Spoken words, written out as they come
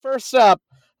First up,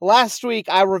 last week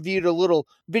I reviewed a little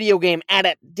video game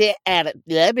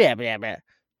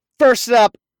First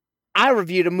up, I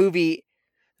reviewed a movie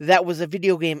that was a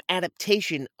video game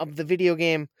adaptation of the video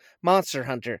game Monster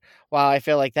Hunter. Wow, I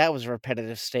feel like that was a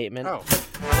repetitive statement. Oh.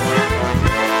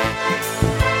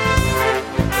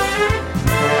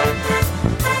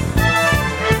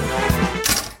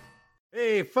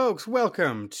 Hey folks,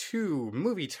 welcome to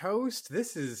Movie Toast.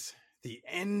 This is the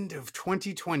end of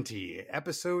 2020,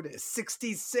 episode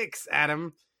 66,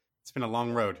 Adam. It's been a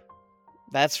long road.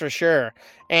 That's for sure.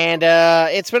 And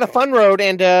it's been a fun road.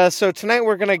 And so tonight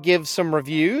we're going to give some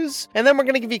reviews. And then we're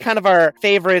going to give you kind of our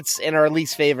favorites and our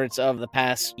least favorites of the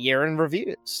past year in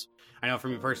reviews. I know for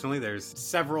me personally, there's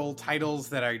several titles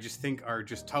that I just think are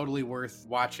just totally worth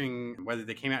watching, whether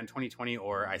they came out in 2020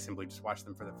 or I simply just watched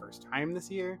them for the first time this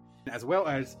year. As well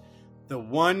as the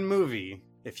one movie,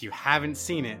 if you haven't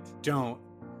seen it, don't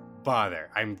bother.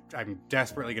 I'm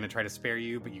desperately going to try to spare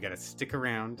you, but you got to stick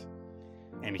around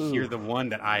and hear the one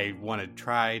that I want to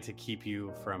try to keep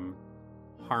you from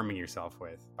harming yourself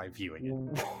with by viewing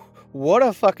it. What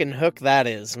a fucking hook that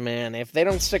is, man. If they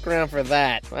don't stick around for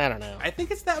that, I don't know. I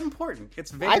think it's that important. It's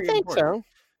very important. I think so.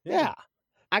 Yeah.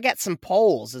 I got some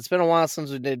polls. It's been a while since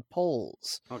we did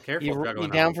polls. Oh, careful. You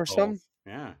down for some?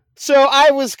 Yeah. So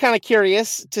I was kind of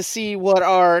curious to see what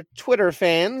our Twitter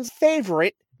fans'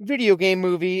 favorite video game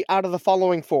movie out of the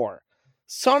following four: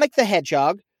 Sonic the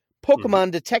Hedgehog,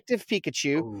 Pokemon Detective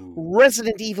Pikachu,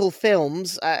 Resident Evil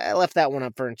films, I left that one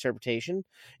up for interpretation,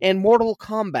 and Mortal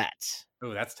Kombat.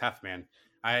 Oh, that's tough, man.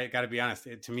 I got to be honest.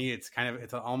 To me, it's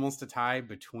almost a tie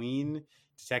between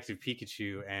Detective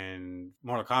Pikachu and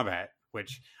Mortal Kombat,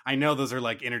 which I know those are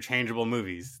like interchangeable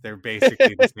movies. They're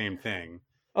basically the same thing.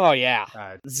 Oh, yeah.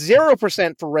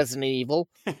 0% for Resident Evil.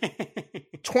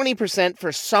 20%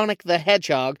 for Sonic the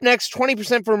Hedgehog. Next,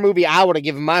 20% for a movie I would have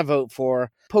given my vote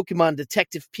for, Pokemon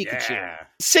Detective Pikachu. Yeah.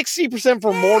 60%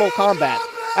 for Mortal Kombat.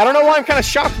 I don't know why I'm kind of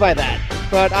shocked by that,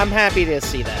 but I'm happy to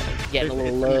see that. Getting a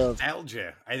little love.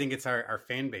 Nostalgia. I think it's our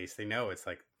fan base. They know it's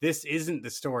like, this isn't the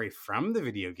story from the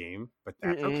video game, but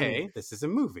that's okay. This is a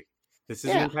movie. This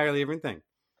is an entirely different thing.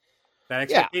 That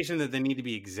expectation that they need to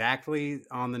be exactly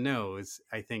on the nose,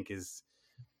 I think, is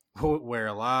where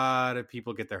a lot of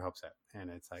people get their hopes up. And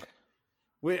it's like,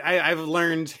 I've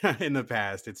learned in the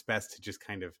past, it's best to just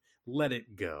kind of let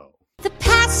it go. The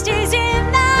past is in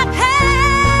the past.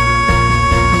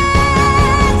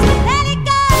 Let it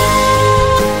go.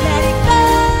 Let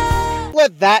it go.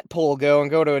 Let that poll go and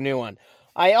go to a new one.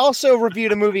 I also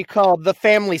reviewed a movie called The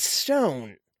Family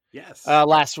Stone. Yes.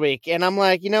 Last week. And I'm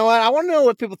like, you know what? I want to know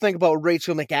what people think about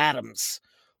Rachel McAdams.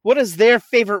 What is their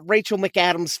favorite Rachel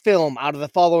McAdams film out of the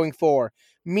following four?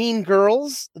 Mean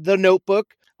Girls, The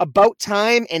Notebook, About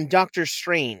Time, and Doctor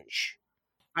Strange.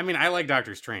 I mean, I like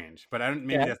Doctor Strange, but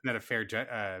maybe that's not a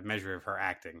fair measure of her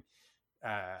acting.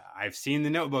 I've seen The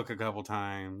Notebook a couple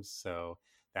times, so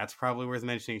that's probably worth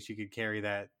mentioning. She could carry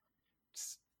that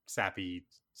sappy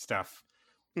stuff.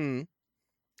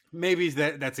 Maybe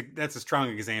that's a strong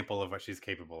example of what she's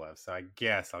capable of. So I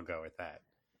guess I'll go with that.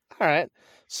 All right.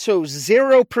 So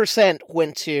 0%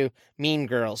 went to Mean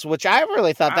Girls, which I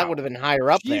really thought that would have been higher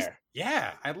up there.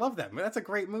 Yeah, I love that. That's a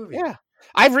great movie. Yeah.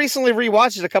 I've recently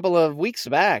rewatched it a couple of weeks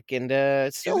back, and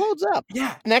it still holds up.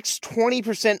 Yeah. Next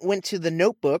 20% went to The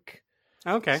Notebook.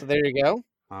 Okay. So there you go.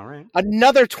 All right.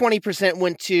 Another 20%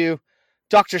 went to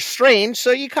Doctor Strange,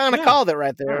 so you kind of called it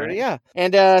right there. Right. Yeah.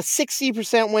 And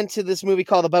 60% went to this movie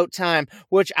called About Time,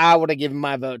 which I would have given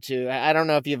my vote to. I don't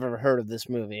know if you've ever heard of this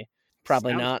movie.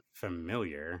 Probably not.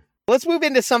 Familiar. Let's move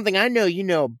into something I know you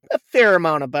know a fair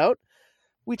amount about.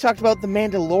 We talked about The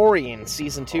Mandalorian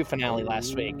Season 2 finale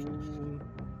last week.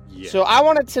 Yeah. So I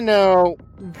wanted to know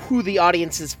who the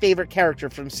audience's favorite character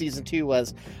from Season 2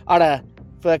 was out of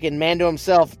fucking Mando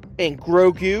himself and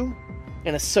Grogu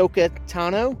and Ahsoka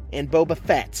Tano and Boba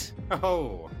Fett.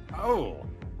 Oh.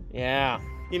 Yeah.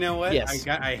 You know what? Yes.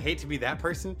 I hate to be that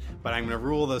person, but I'm going to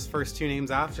rule those first two names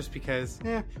off just because,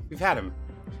 we've had them.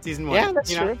 Season 1. Yeah,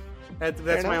 that's true.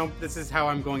 That's my own. This is how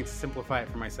I'm going to simplify it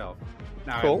for myself.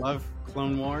 Now, cool. I love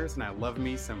Clone Wars, and I love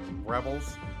me some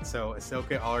Rebels. So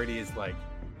Ahsoka already is like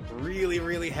really,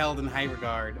 really held in high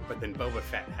regard, but then Boba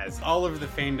Fett has all of the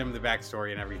fandom, the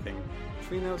backstory, and everything.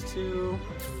 Between those two,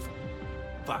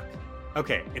 fuck.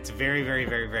 Okay, it's very, very,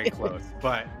 very, very close,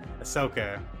 but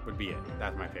Ahsoka would be it.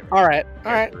 That's my favorite. All right.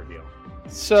 Reveal.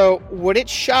 So, would it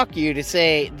shock you to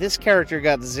say this character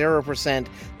got 0%,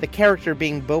 the character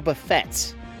being Boba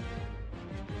Fett?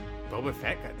 Boba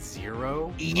Fett got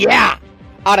 0? Yeah!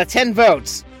 Out of 10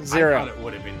 votes, 0. I thought it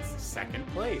would have been second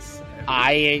place.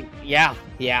 Yeah.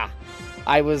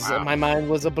 I was, my mind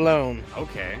was blown.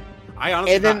 Okay. I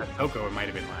honestly And then- thought Ahsoka might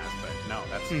have been last, but no,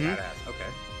 that's Mhm. badass. Okay.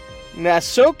 Now,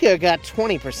 Ahsoka got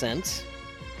 20%.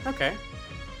 Okay.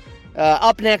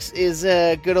 Up next is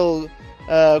good old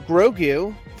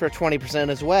Grogu for 20%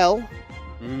 as well.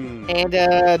 And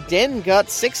Den got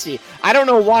 60. I don't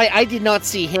know why I did not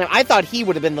see him. I thought he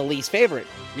would have been the least favorite.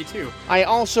 Me too. I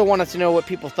also wanted to know what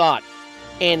people thought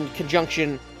in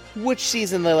conjunction which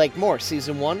season they liked more,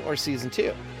 season 1 or season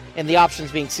 2. And the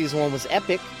options being season 1 was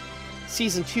epic,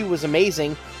 season 2 was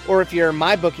amazing, or if you're in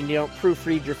my book and you don't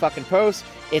proofread your fucking post,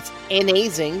 it's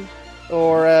amazing.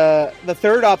 Or the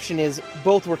third option is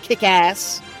both were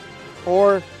kick-ass,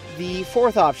 or the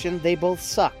fourth option, they both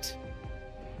sucked.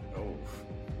 Oh.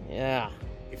 Yeah.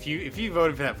 If you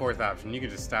voted for that fourth option, you can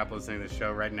just stop listening to the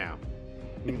show right now.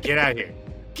 You can get out of here.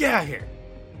 Get out of here.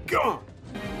 Go on.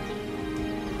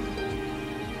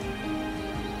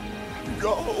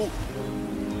 Go!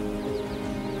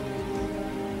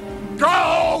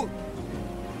 Go!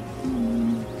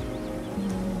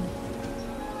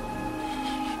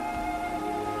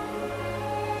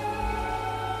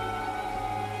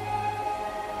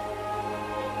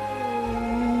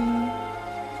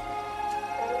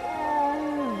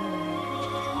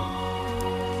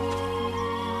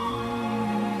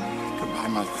 Goodbye,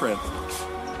 my friend.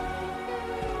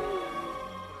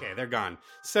 Okay, they're gone.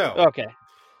 So, Okay.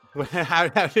 how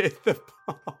did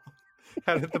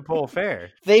the poll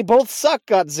fare? They both suck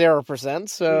got 0%,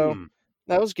 so Hmm.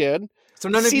 that was good. So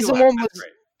none of Season you left. one That's was-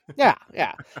 great.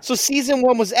 Yeah. So season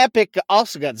 1 was epic,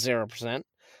 also got 0%.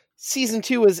 Season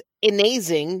 2 was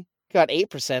amazing, got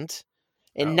 8%.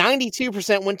 And Oh.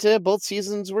 92% went to both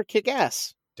seasons were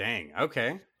kick-ass. Dang.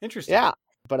 Okay. Interesting. Yeah.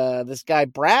 But this guy,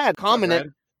 Brad, What's up, commented,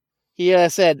 Brad? he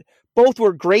said, both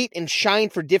were great and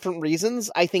shined for different reasons.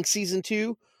 I think season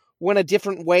 2 went a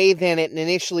different way than it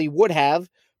initially would have,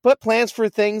 but plans for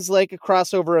things like a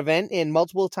crossover event and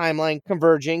multiple timeline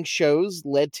converging shows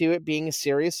led to it being a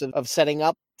series of setting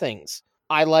up things.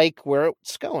 I like where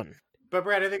it's going. But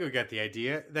Brad, I think we got the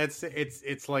idea.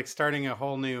 It's like starting a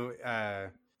whole new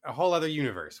a whole other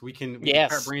universe. We can Yes.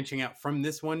 start branching out from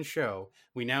this one show.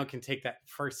 We now can take that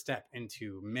first step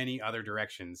into many other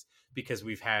directions because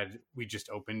we just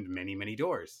opened many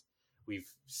doors. We've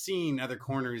seen other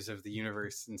corners of the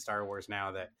universe in Star Wars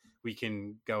now that we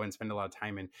can go and spend a lot of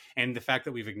time in. And the fact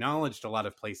that we've acknowledged a lot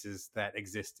of places that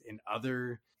exist in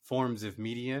other forms of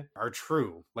media are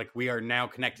true. Like we are now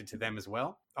connected to them as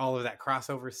well. All of that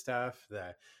crossover stuff,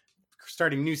 the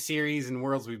starting new series and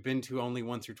worlds we've been to only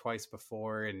once or twice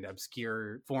before, and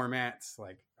obscure formats.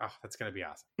 Like, oh, that's gonna be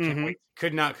awesome. Can't Mhm. wait.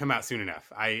 Could not come out soon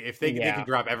enough. If they Yeah. could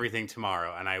drop everything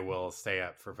tomorrow, and I will stay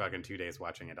up for fucking 2 days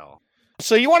watching it all.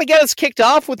 So you want to get us kicked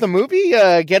off with the movie?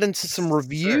 Get into some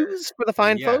reviews for the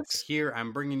fine Yes, folks? here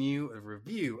I'm bringing you a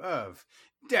review of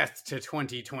Death to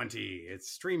 2020. It's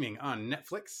streaming on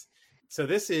Netflix. So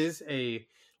this is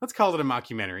let's call it a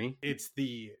mockumentary. It's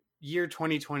the year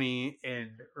 2020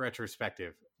 in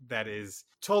retrospective that is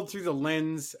told through the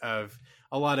lens of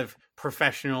a lot of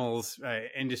professionals,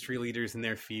 industry leaders in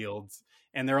their fields,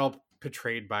 and they're all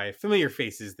portrayed by familiar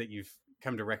faces that you've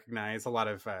come to recognize, a lot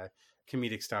of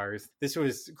comedic stars. This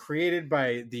was created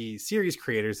by the series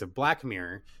creators of Black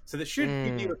Mirror, so that should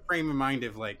give you a frame of mind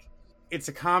of like, it's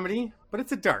a comedy, but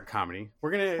it's a dark comedy.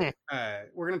 We're gonna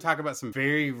talk about some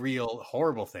very real,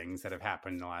 horrible things that have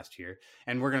happened in the last year,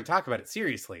 and we're gonna talk about it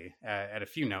seriously at a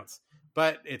few notes.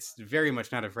 But it's very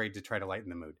much not afraid to try to lighten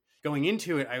the mood. Going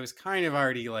into it, I was kind of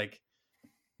already like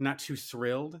not too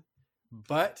thrilled,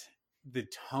 but the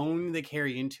tone they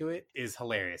carry into it is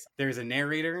hilarious. There's a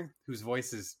narrator whose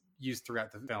voice is used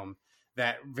throughout the film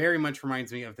that very much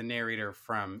reminds me of the narrator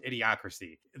from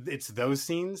Idiocracy. It's those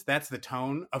scenes. That's the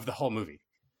tone of the whole movie.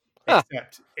 Huh.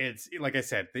 Except it's, like I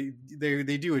said, they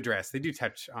do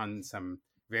touch on some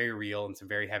very real and some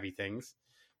very heavy things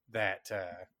that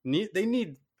they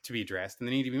need to be addressed and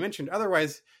they need to be mentioned.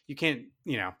 Otherwise, you can't,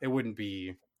 it wouldn't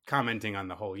be commenting on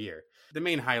the whole year. The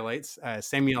main highlights,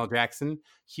 Samuel L. Jackson,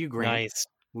 Hugh Grant, Nice.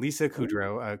 Lisa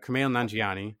Kudrow, Kumail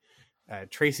Nanjiani,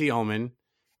 Tracy Ullman,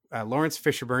 Lawrence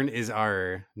Fishburne is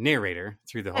our narrator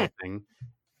through the whole thing.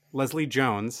 Leslie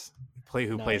Jones,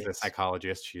 who plays the Nice.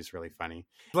 psychologist. She's really funny.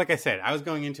 Like I said, I was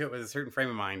going into it with a certain frame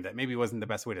of mind that maybe wasn't the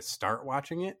best way to start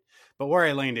watching it, but where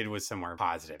I landed was somewhere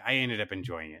positive. I ended up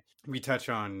enjoying it. We touch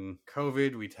on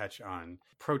COVID. We touch on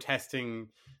protesting.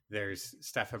 There's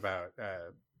stuff about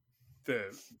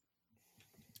the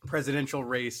presidential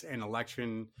race and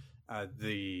election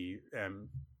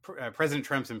President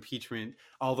Trump's impeachment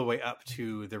all the way up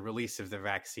to the release of the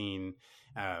vaccine.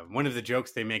 One of the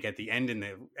jokes they make at the end in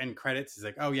the end credits is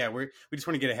like, "Oh yeah, we just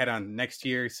want to get ahead on next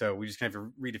year, so we just gonna have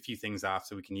to read a few things off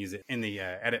so we can use it in the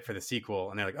edit for the sequel."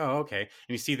 And they're like, "Oh, okay." And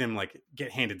you see them like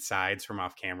get handed sides from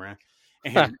off camera,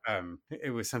 and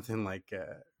it was something like,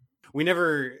 "We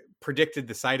never predicted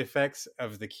the side effects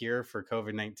of the cure for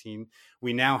COVID-19.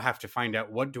 We now have to find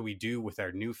out what do we do with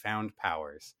our newfound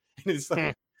powers." And it's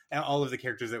like all of the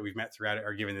characters that we've met throughout it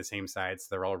are given the same sides.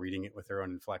 They're all reading it with their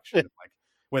own inflection, like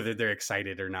whether they're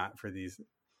excited or not for these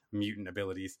mutant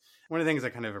abilities. One of the things I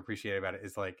kind of appreciate about it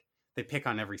is like they pick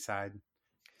on every side.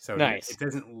 So Nice. it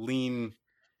doesn't lean,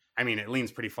 I mean, it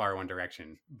leans pretty far one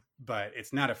direction, but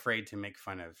it's not afraid to make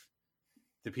fun of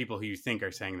the people who you think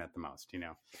are saying that the most, you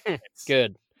know. It's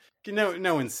Good.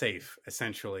 no one's safe,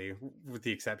 essentially, with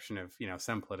the exception of, you know,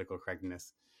 some political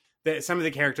correctness. Some of the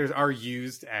characters are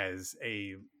used as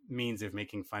a means of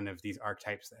making fun of these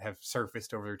archetypes that have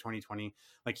surfaced over 2020.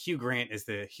 Like Hugh Grant is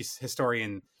the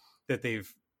historian that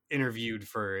they've interviewed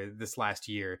for this last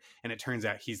year, and it turns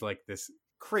out he's like this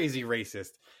crazy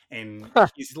racist, and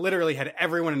he's literally had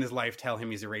everyone in his life tell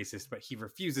him he's a racist, but he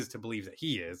refuses to believe that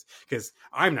he is, because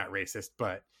I'm not racist.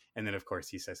 But and then of course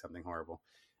he says something horrible.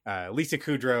 Lisa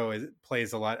Kudrow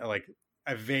plays a lot, like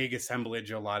a vague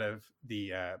assemblage, a lot of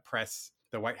the press,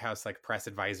 the White House like press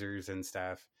advisors and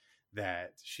stuff,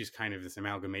 that she's kind of this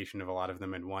amalgamation of a lot of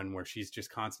them in one, where she's just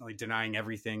constantly denying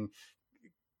everything,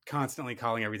 constantly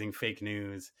calling everything fake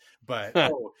news.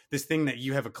 But this thing that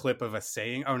you have a clip of us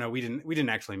saying, "Oh no, we didn't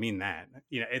actually mean that."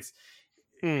 You know,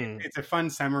 it's a fun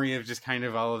summary of just kind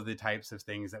of all of the types of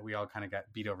things that we all kind of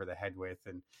got beat over the head with.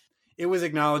 And it was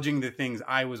acknowledging the things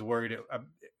I was worried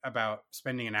about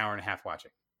spending an hour and a half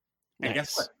watching. And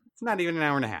guess what? It's not even an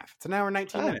hour and a half. It's an hour and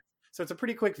 19 minutes. So it's a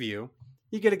pretty quick view.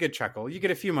 You get a good chuckle. You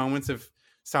get a few moments of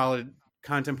solid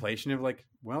contemplation of like,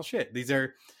 well, shit, these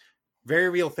are very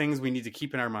real things we need to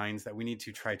keep in our minds that we need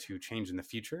to try to change in the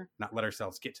future, not let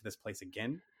ourselves get to this place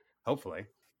again, hopefully.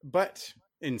 But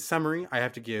in summary, I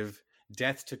have to give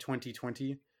Death to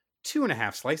 2020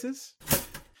 2.5 slices.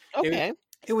 Okay.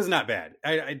 It was not bad.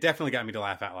 It definitely got me to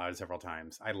laugh out loud several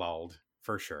times. I lulled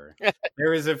for sure.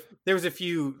 There was a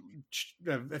few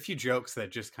jokes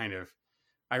that just kind of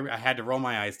I had to roll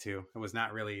my eyes to. It was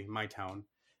not really my tone,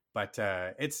 but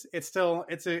it's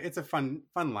a fun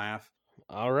laugh.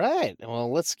 All right.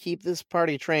 Well, let's keep this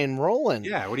party train rolling.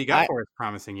 Yeah. What do you got for us,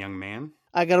 promising young man?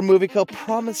 I got a movie called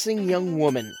Promising Young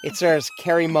Woman. It stars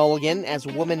Carey Mulligan as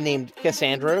a woman named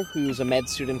Cassandra, who's a med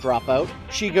student dropout.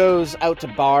 She goes out to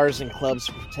bars and clubs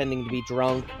pretending to be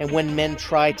drunk, and when men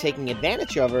try taking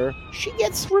advantage of her, she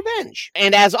gets revenge.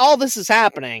 And as all this is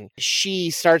happening, she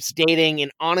starts dating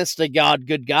an honest-to-God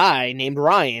good guy named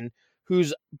Ryan,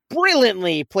 who's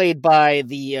brilliantly played by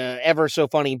the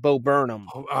ever-so-funny Bo Burnham.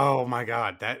 Oh my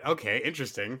God. Okay,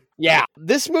 interesting. Yeah,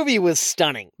 this movie was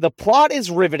stunning. The plot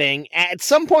is riveting. At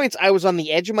some points, I was on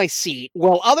the edge of my seat,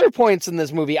 while other points in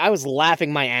this movie, I was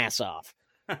laughing my ass off.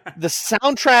 The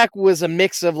soundtrack was a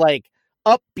mix of, like,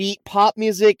 upbeat pop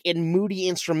music and moody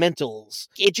instrumentals.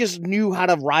 It just knew how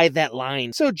to ride that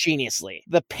line so geniusly.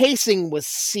 The pacing was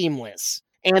seamless,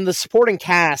 and the supporting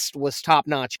cast was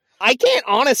top-notch. I can't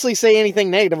honestly say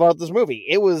anything negative about this movie.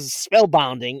 It was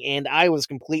spellbinding, and I was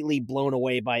completely blown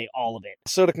away by all of it.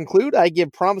 So to conclude, I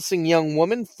give Promising Young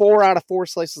Woman 4 out of 4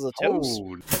 slices of toast.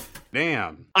 Oh,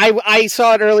 damn. I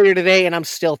saw it earlier today, and I'm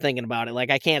still thinking about it. Like,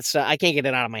 I can't get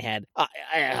it out of my head.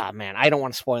 Man, I don't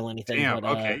want to spoil anything. Damn,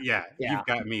 but, okay, yeah. You've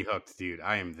got me hooked, dude.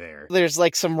 I am there. There's,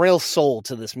 like, some real soul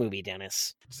to this movie,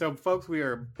 Dennis. So, folks, we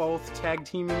are both tag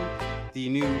teaming the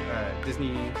new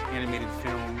Disney animated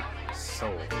film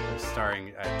Soul,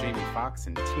 starring Jamie Foxx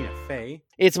and Tina Fey.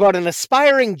 It's about an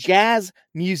aspiring jazz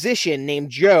musician named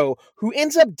Joe who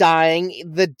ends up dying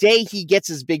the day he gets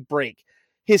his big break.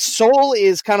 His soul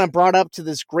is kind of brought up to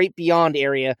this great beyond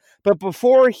area, but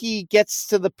before he gets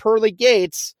to the pearly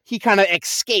gates, he kind of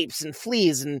escapes and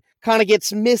flees and kind of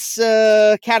gets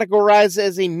categorized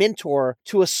as a mentor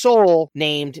to a soul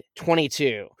named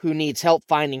 22, who needs help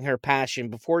finding her passion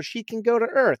before she can go to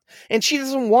Earth. And she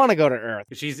doesn't want to go to Earth.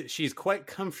 She's quite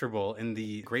comfortable in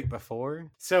the great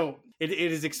before. So it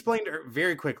is explained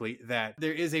very quickly that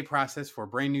there is a process for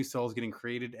brand new souls getting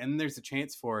created, and there's a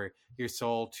chance for your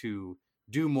soul to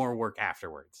do more work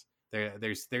afterwards. There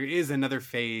is another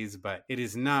phase, but it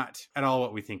is not at all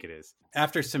what we think it is.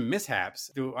 After some mishaps,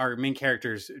 our main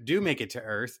characters do make it to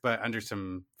Earth, but under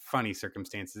some funny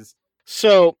circumstances.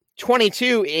 So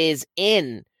 22 is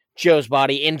in Joe's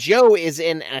body, and Joe is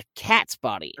in a cat's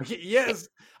body. Yes,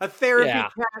 A therapy Yeah.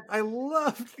 cat. I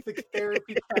loved the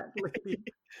therapy cat lady.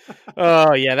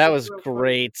 Oh yeah, that was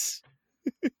great.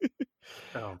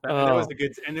 Oh, that was Oh. a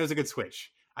good, and it was a good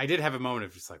switch. I did have a moment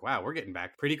of just like, wow, we're getting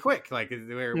back pretty quick. Like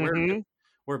Mhm.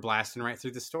 we're blasting right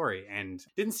through the story, and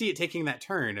didn't see it taking that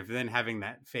turn of then having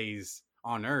that phase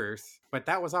on Earth. But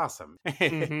that was awesome.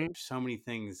 Mhm. So many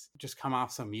things just come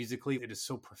off so musically. It is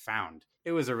so profound.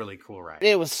 It was a really cool ride.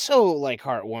 It was so like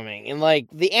heartwarming, and like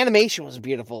the animation was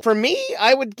beautiful. For me,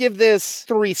 I would give this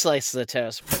 3 slices of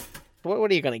toast.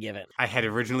 What are you gonna give it? I had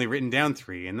originally written down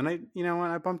 3, and then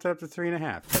I bumped it up to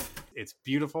 3.5. It's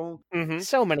beautiful.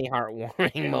 So many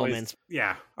heartwarming It was- moments.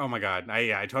 yeah. Oh my god.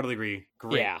 I totally agree.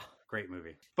 Great. Yeah. Great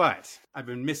movie. But I've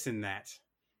been missing that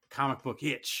comic book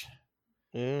itch.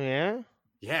 Yeah.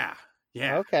 Yeah.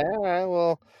 Yeah. Okay. All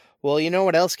right. Well, you know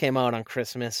what else came out on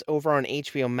Christmas over on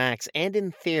HBO Max and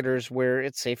in theaters where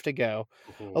it's safe to go?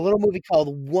 A little movie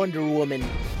called Wonder Woman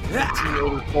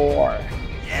 1984.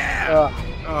 Yeah. Ugh.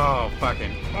 Oh,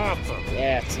 fucking awesome.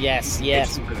 Yes.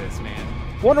 Itching for this, man.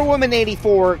 Wonder Woman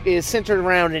 84 is centered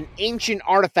around an ancient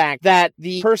artifact that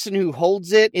the person who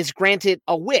holds it is granted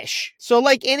a wish. So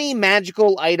like any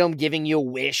magical item giving you a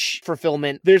wish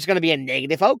fulfillment, there's going to be a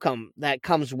negative outcome that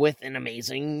comes with an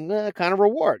amazing kind of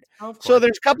reward. Of course. So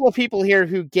there's a couple of people here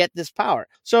who get this power.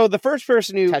 So the first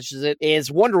person who touches it is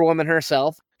Wonder Woman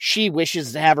herself. She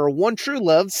wishes to have her one true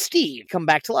love, Steve, come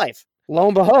back to life. Lo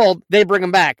and behold, they bring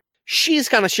him back. She's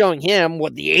kind of showing him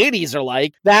what the 80s are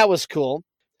like. That was cool.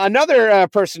 Another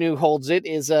person who holds it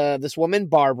is this woman,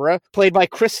 Barbara, played by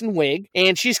Kristen Wiig,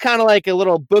 and she's kind of like a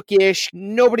little bookish.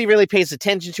 Nobody really pays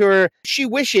attention to her. She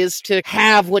wishes to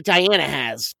have what Diana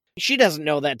has. She doesn't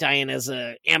know that Diana's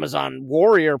an Amazon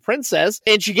warrior princess,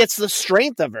 and she gets the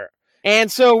strength of her.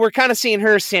 And so we're kind of seeing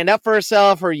her stand up for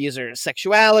herself, her use her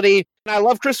sexuality. And I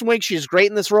love Kristen Wiig. She's great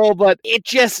in this role, but it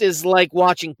just is like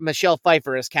watching Michelle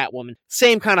Pfeiffer as Catwoman.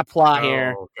 Same kind of plot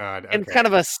here. Oh, God. And Okay. kind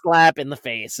of a slap in the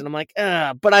face. And I'm like,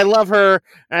 ugh. But I love her,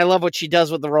 and I love what she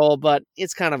does with the role, but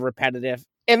it's kind of repetitive.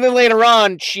 And then later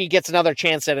on, she gets another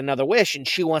chance at another wish, and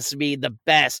she wants to be the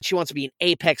best. She wants to be an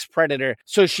apex predator,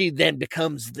 so she then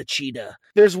becomes the cheetah.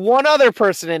 There's one other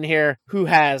person in here who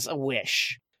has a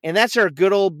wish, and that's our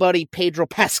good old buddy Pedro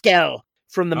Pascal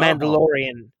from The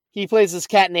Mandalorian. He plays this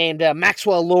cat named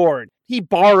Maxwell Lord. He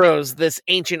borrows this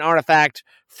ancient artifact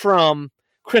from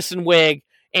Kristen Wiig,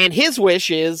 and his wish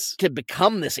is to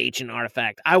become this ancient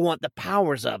artifact. I want the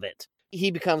powers of it.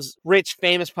 He becomes rich,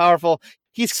 famous, powerful.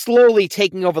 He's slowly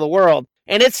taking over the world,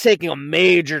 and it's taking a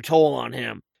major toll on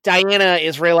him. Diana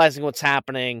is realizing what's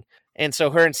happening, and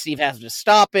so her and Steve have to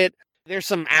stop it. There's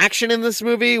some action in this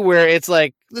movie where it's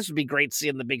like, this would be great to see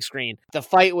on the big screen. The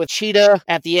fight with Cheetah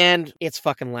at the end, it's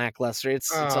fucking lackluster.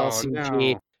 It's all CG.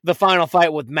 no. The final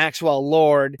fight with Maxwell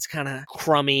Lord, it's kind of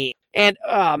crummy. And,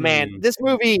 oh man, this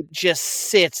movie just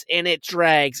sits and it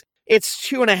drags. It's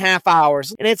 2.5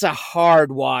 hours, and it's a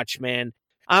hard watch, man.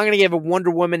 I'm going to give a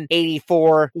Wonder Woman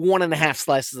 84 1.5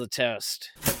 slices of toast.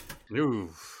 Ooh,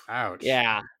 ouch.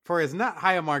 Yeah. For as not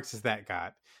high a marks as that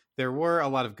got, there were a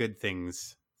lot of good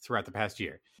things throughout the past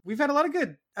year. We've had a lot of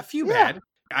good, a few bad.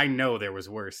 I know there was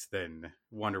worse than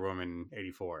Wonder Woman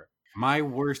 84. My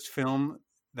worst film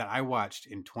that I watched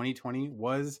in 2020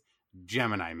 was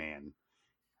Gemini Man.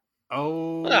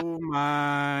 Oh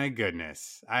my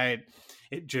goodness.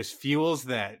 It just fuels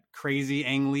that crazy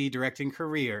Ang Lee directing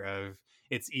career of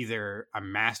it's either a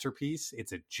masterpiece,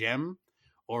 it's a gem,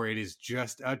 or it is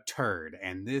just a turd.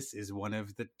 And this is one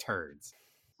of the turds.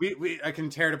 I can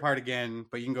tear it apart again,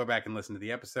 but you can go back and listen to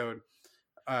the episode.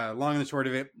 Long and the short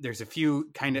of it, there's a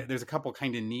couple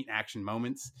kind of neat action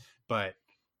moments, but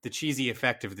the cheesy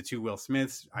effect of the two Will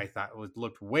Smiths, I thought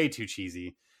looked way too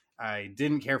cheesy. I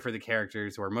didn't care for the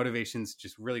characters or motivations,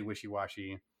 just really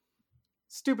wishy-washy.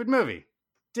 Stupid movie.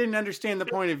 Didn't understand the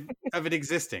point of it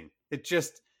existing. It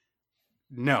just,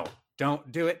 no,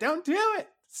 don't do it. Don't do it.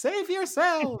 Save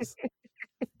yourselves.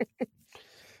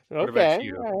 What about Okay.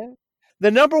 you? All right.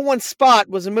 The number one spot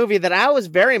was a movie that I was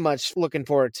very much looking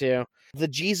forward to, The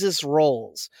Jesus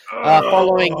Rolls,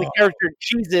 following the character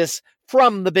Jesus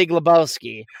from The Big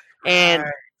Lebowski. And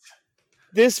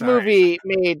this movie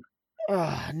made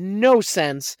no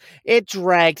sense. It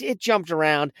dragged. It jumped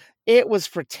around. It was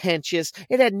pretentious.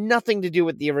 It had nothing to do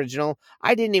with the original.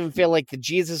 I didn't even feel like the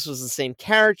Jesus was the same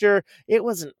character. It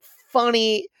wasn't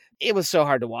funny. It was so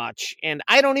hard to watch. And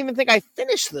I don't even think I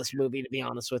finished this movie, to be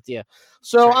honest with you.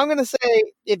 So Right. I'm going to say,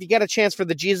 if you get a chance for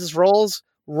the Jesus Rolls,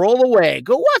 roll away.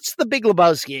 Go watch The Big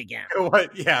Lebowski again. Go watch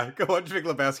Big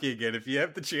Lebowski again if you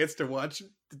have the chance to watch.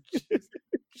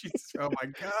 Jesus, oh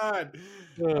my god!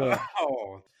 Ugh.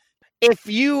 Oh, If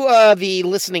you, the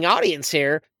listening audience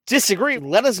here, disagree,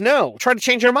 let us know. Try to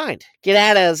change our mind. Get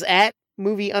at us at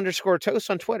movie_toast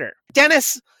on Twitter.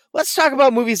 Dennis, let's talk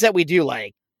about movies that we do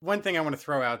like. One thing I want to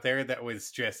throw out there that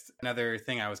was just another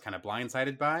thing I was kind of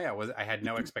blindsided by. I had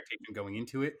no expectation going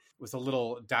into it. It was a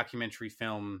little documentary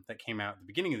film that came out at the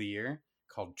beginning of the year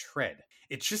called Tread.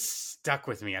 It just stuck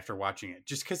with me after watching it,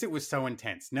 just because it was so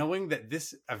intense, knowing that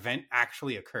this event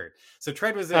actually occurred. So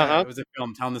Tread was a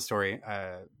film telling the story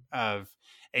of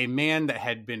a man that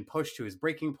had been pushed to his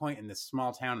breaking point in this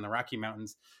small town in the Rocky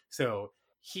Mountains. So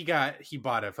he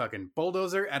bought a fucking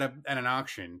bulldozer at an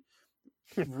auction,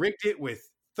 rigged it with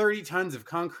 30 tons of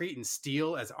concrete and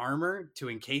steel as armor to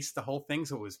encase the whole thing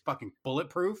so it was fucking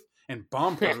bulletproof and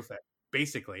bomb-proof,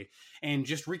 basically, and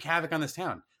just wreak havoc on this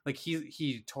town. Like,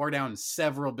 he tore down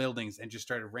several buildings and just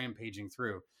started rampaging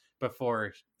through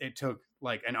before it took,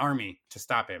 like, an army to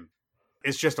stop him.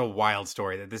 It's just a wild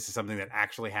story that this is something that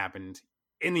actually happened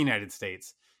in the United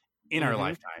States in our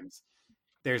lifetimes.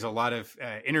 There's a lot of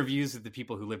interviews with the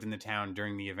people who lived in the town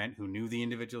during the event who knew the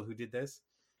individual who did this.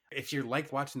 If you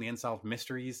like watching the Unsolved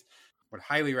Mysteries, would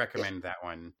highly recommend that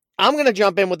one. I'm going to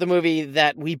jump in with the movie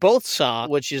that we both saw,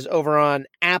 which is over on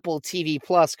Apple TV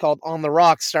Plus, called On the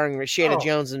Rocks, starring Rashida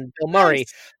Jones and Bill Murray,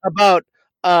 about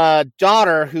a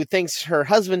daughter who thinks her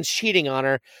husband's cheating on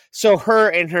her. So her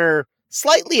and her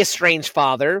slightly estranged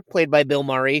father, played by Bill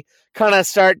Murray, kind of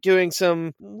start doing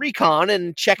some recon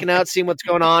and checking out, seeing what's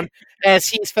going on, as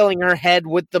he's filling her head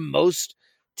with the most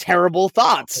terrible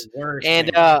thoughts. And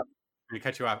to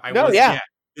cut you off.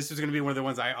 This was going to be one of the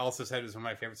ones I also said was one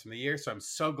of my favorites from the year. So I'm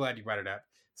so glad you brought it up.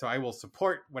 So I will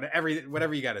support whatever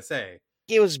you got to say.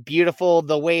 It was beautiful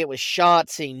the way it was shot,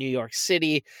 seeing New York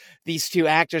City. These two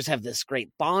actors have this great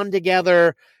bond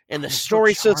together, and the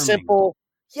story's so simple.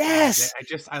 Yes,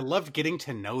 I loved getting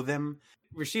to know them.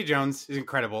 Rashida Jones is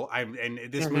incredible.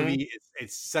 This movie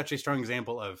it's such a strong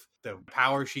example of the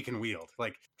power she can wield.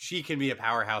 Like, she can be a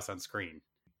powerhouse on screen,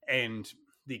 and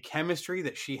the chemistry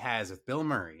that she has with Bill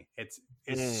Murray, it's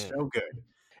so good.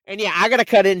 And yeah, I gotta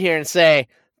cut in here and say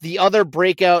the other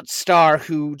breakout star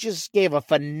who just gave a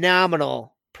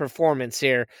phenomenal performance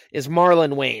here is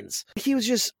Marlon Wayans. He was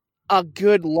just a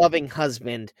good, loving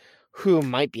husband who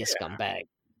might be a scumbag.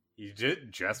 He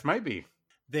just might be.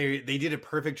 They did a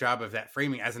perfect job of that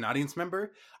framing. As an audience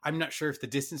member, I'm not sure if the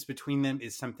distance between them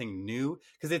is something new,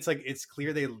 because it's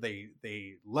clear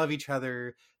they love each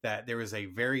other, that there was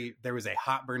a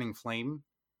hot burning flame.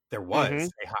 There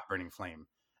was a hot burning flame.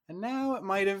 And now it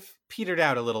might have petered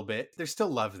out a little bit. There's still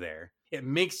love there. It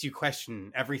makes you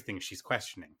question everything she's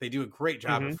questioning. They do a great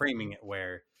job of framing it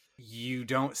where you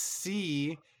don't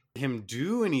see him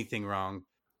do anything wrong.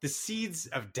 The seeds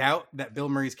of doubt that Bill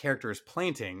Murray's character is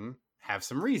planting have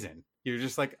some reason. You're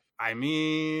just like, I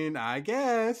mean, I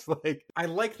guess. Like, I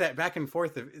like that back and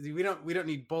forth of we don't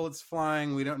need bullets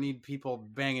flying, we don't need people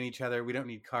banging each other, we don't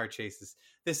need car chases.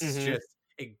 This is just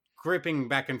a gripping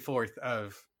back and forth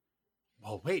of,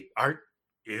 well, wait,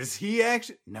 is he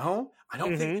actually? No, I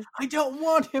don't think. I don't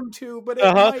want him to, but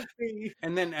it might be.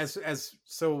 And then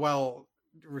while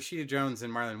Rashida Jones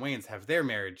and Marlon Wayans have their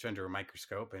marriage under a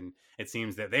microscope, and it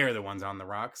seems that they are the ones on the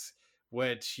rocks,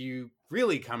 what you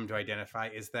really come to identify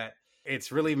is that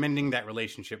it's really mending that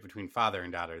relationship between father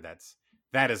and daughter.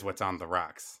 That is what's on the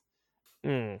rocks,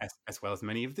 as well as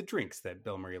many of the drinks that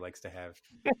Bill Murray likes to have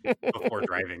before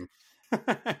driving.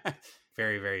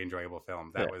 Very, very enjoyable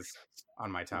film. That was on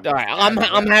my top. All right,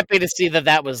 I'm happy to see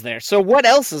that was there. So what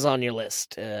else is on your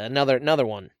list? Another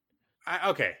one.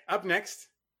 Okay, up next,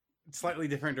 slightly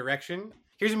different direction.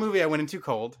 Here's a movie I went into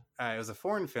cold. It was a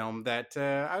foreign film that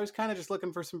I was kind of just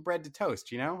looking for some bread to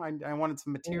toast. You know, I wanted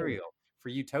some material for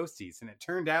you toasties, and it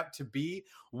turned out to be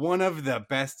one of the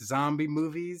best zombie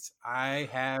movies I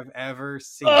have ever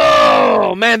seen.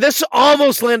 Oh man, this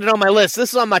almost landed on my list.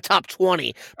 This is on my top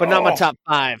 20, but not my top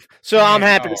 5. So man, I'm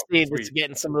happy to see this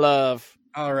getting some love.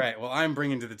 All right, well, I'm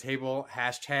bringing to the table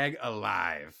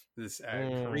 #Alive. This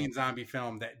Korean zombie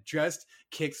film that just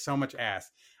kicks so much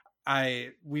ass.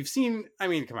 We've seen, I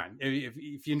mean, come on,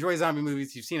 if you enjoy zombie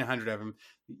movies, you've seen 100 of them,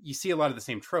 you see a lot of the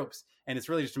same tropes, and it's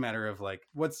really just a matter of like,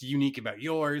 what's unique about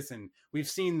yours? And we've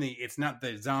seen it's not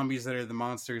the zombies that are the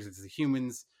monsters, it's the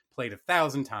humans played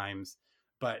 1,000 times,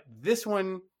 but this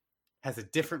one has a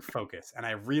different focus, and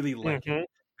I really like it.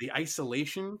 The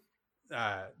isolation,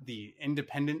 the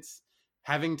independence,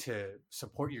 having to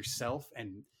support yourself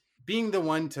and being the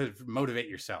one to motivate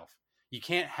yourself. You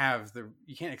can't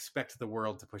expect the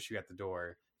world to push you at the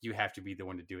door. You have to be the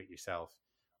one to do it yourself.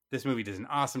 This movie does an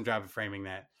awesome job of framing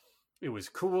that. It was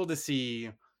cool to see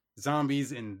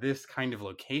zombies in this kind of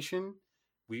location.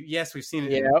 We've seen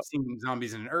it. We've seen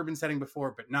zombies in an urban setting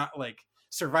before, but not like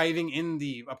surviving in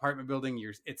the apartment building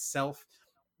itself,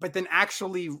 but then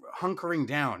actually hunkering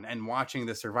down and watching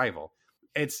the survival.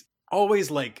 It's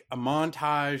always like a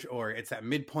montage, or it's that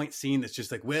midpoint scene that's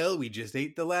just like, well, we just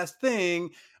ate the last thing,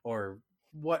 or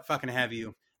what fucking have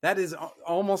you. That is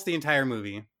almost the entire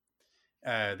movie.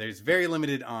 There's very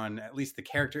limited on at least the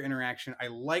character interaction. I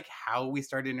like how we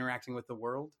started interacting with the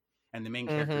world and the main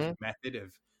character's method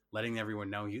of letting everyone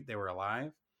know they were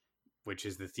alive, which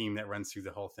is the theme that runs through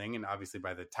the whole thing. And obviously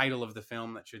by the title of the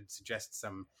film, that should suggest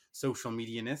some social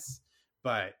media-ness,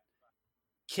 but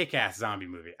kick-ass zombie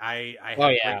movie.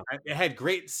 It had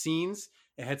great scenes.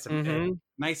 It had some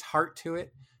nice heart to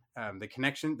it. The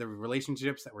connection, the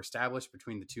relationships that were established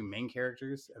between the two main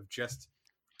characters of just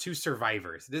two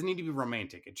survivors. It doesn't need to be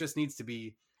romantic. It just needs to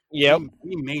be, we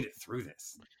made it through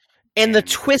this. And the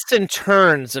twists and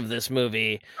turns of this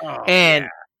movie.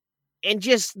 And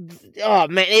just, oh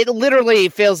man, it literally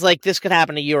feels like this could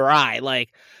happen to you or I.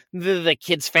 Like the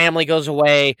kid's family goes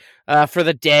away for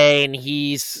the day,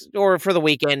 or for the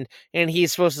weekend, and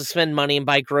he's supposed to spend money and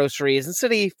buy groceries.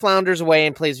 Instead, he flounders away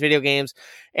and plays video games,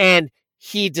 and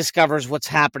he discovers what's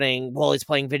happening while he's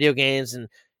playing video games. And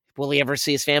will he ever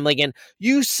see his family again?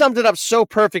 You summed it up so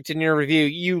perfect in your review.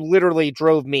 You literally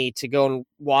drove me to go and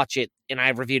watch it, and I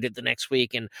reviewed it the next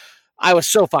week, and I was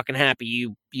so fucking happy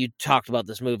you talked about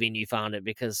this movie and you found it,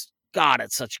 because God,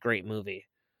 it's such a great movie.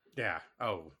 Yeah.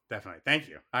 Oh, definitely. Thank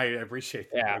you. I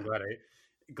appreciate that. Yeah. I'm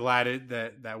glad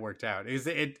that worked out.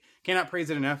 It cannot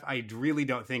praise it enough. I really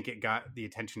don't think it got the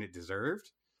attention it deserved.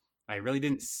 I really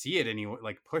didn't see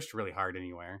it pushed really hard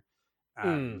anywhere.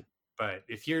 But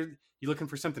if you're looking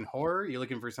for something horror, you're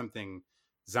looking for something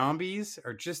zombies,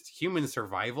 or just human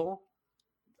survival,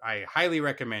 I highly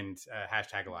recommend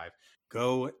 #Alive.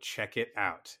 Go check it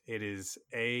out. It is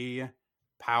a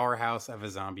powerhouse of a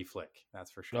zombie flick.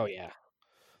 That's for sure. Oh yeah,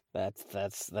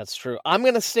 that's true. I'm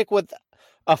gonna stick with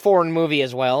a foreign movie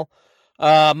as well.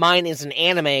 Mine is an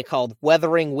anime called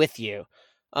Weathering with You.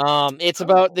 It's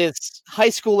about this high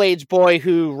school age boy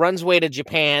who runs away to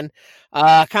Japan,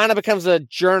 kind of becomes a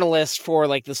journalist for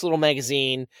like this little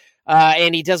magazine,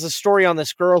 and he does a story on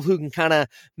this girl who can kind of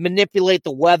manipulate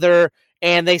the weather.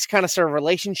 And they kind of start a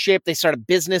relationship. They start a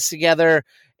business together.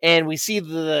 And we see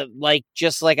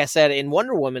just like I said in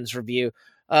Wonder Woman's review,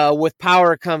 with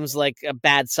power comes like a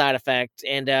bad side effect.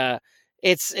 And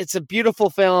it's a beautiful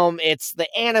film. It's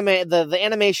the anime. The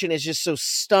animation is just so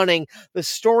stunning. The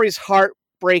story's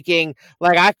heartbreaking.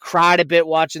 Like, I cried a bit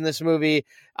watching this movie.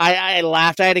 I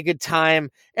laughed. I had a good time.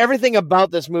 Everything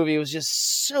about this movie was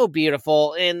just so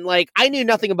beautiful. And like, I knew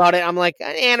nothing about it. I'm like,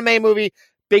 an anime movie,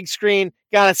 big screen,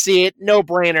 gotta see it, no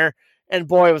brainer. And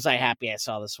boy, was I happy I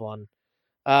saw this one.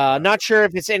 Not sure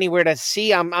if it's anywhere to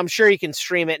see. I'm sure you can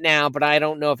stream it now, but I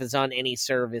don't know if it's on any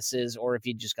services or if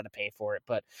you just gotta pay for it.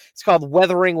 But it's called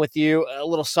Weathering with You, a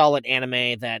little solid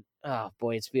anime that, oh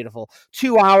boy, it's beautiful.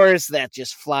 2 hours that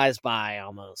just flies by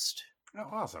almost. Oh,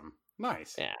 awesome.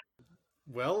 Nice. Yeah.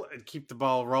 Well, keep the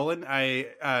ball rolling.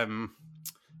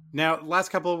 Now, last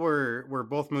couple were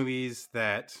both movies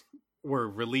that were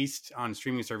released on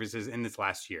streaming services in this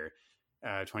last year,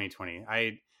 2020.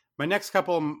 My next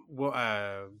couple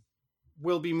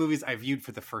will be movies I viewed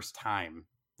for the first time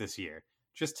this year,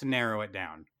 just to narrow it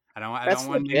down. I don't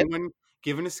want anyone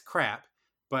giving us crap,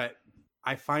 but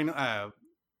I find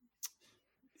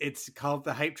it's called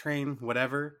the hype train,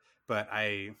 whatever. But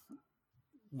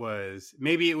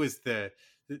maybe it was the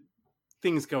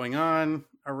things going on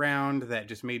around that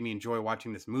just made me enjoy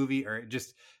watching this movie, or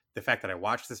just the fact that I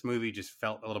watched this movie just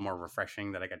felt a little more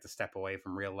refreshing, that I got to step away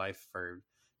from real life for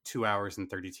 2 hours and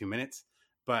 32 minutes.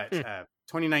 But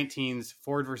 2019's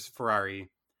Ford versus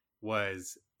Ferrari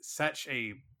was such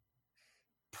a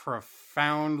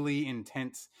profoundly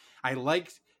intense. I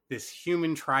liked this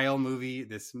human trial movie,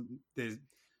 the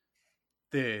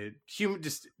human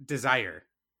just desire,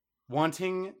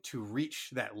 wanting to reach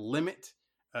that limit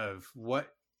of what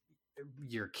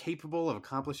you're capable of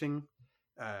accomplishing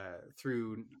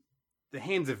through the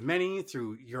hands of many,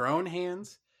 through your own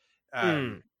hands.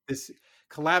 This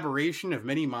collaboration of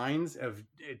many minds, of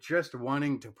just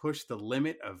wanting to push the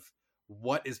limit of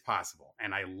what is possible.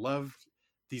 And I love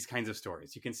these kinds of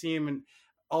stories. You can see them in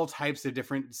all types of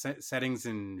different settings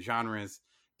and genres,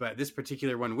 but this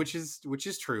particular one, which is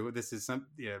true. This is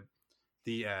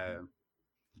the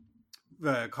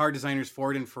car designers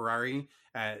Ford and Ferrari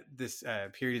at this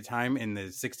period of time in the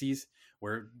 60s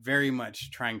were very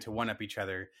much trying to one-up each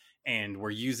other, and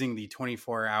were using the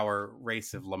 24-hour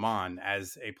race of Le Mans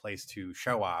as a place to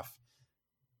show off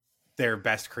their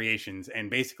best creations. And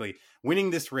basically,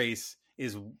 winning this race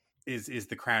is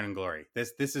the crown and glory.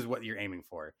 This is what you're aiming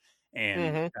for.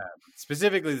 And Mhm.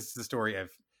 specifically, this is the story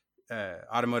of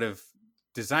automotive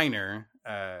designer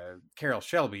Carroll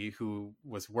Shelby, who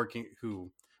was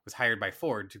hired by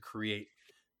Ford to create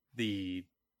the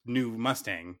new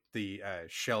Mustang, the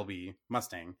Shelby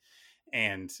Mustang.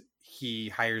 And he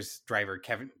hires driver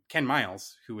Ken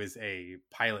Miles, who is a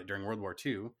pilot during World War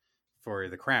II for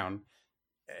the Crown,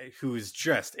 who's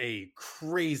just a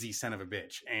crazy son of a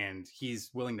bitch. And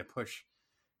he's willing to push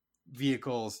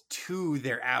vehicles to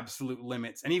their absolute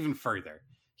limits and even further.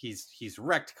 He's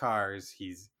wrecked cars.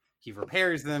 He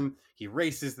repairs them. He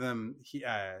races them.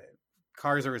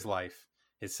 Cars are his life,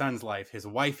 his son's life. His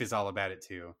wife is all about it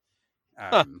too.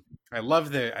 I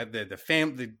love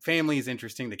the family is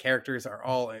interesting. The characters are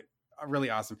all really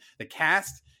awesome. The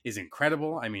cast is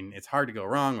incredible. I mean, it's hard to go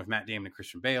wrong with Matt Damon and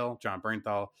Christian Bale, John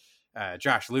Bernthal,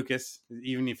 Josh Lucas.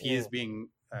 Even if he is being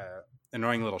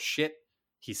annoying little shit,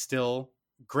 he's still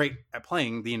great at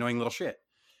playing the annoying little shit.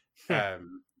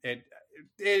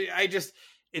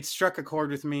 It struck a chord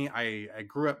with me. I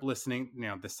grew up listening. You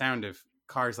know, the sound of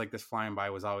cars like this flying by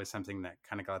was always something that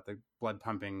kind of got the blood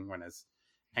pumping when I was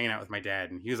hanging out with my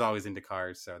dad, and he was always into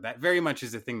cars. So that very much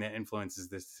is the thing that influences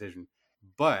this decision.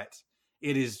 But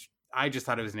I just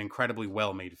thought it was an incredibly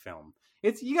well-made film.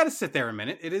 You got to sit there a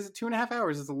minute. It is 2.5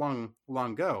 hours. It's a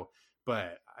long go.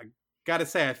 But I got to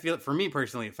say, for me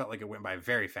personally, it felt like it went by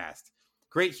very fast.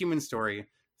 Great human story.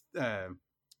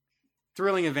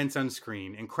 Thrilling events on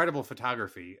screen, incredible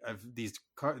photography of these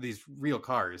real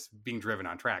cars being driven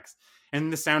on tracks,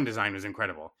 and the sound design was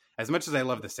incredible. As much as I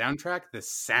love the soundtrack, the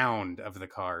sound of the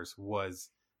cars was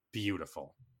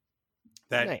beautiful.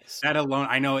 That alone,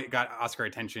 I know it got Oscar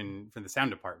attention from the sound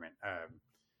department.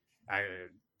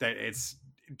 It's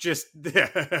just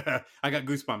I got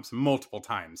goosebumps multiple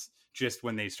times just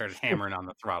when they started hammering on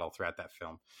the throttle throughout that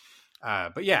film.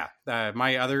 But yeah,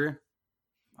 my other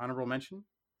honorable mention,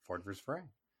 Ford vs. Ferrari.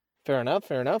 Fair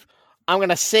enough. I'm going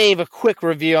to save a quick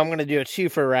review. I'm going to do a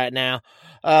twofer right now.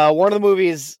 One of the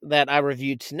movies that I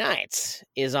reviewed tonight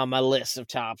is on my list of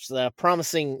tops. The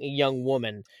Promising Young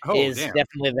Woman is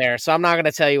definitely there. So I'm not going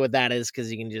to tell you what that is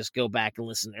because you can just go back and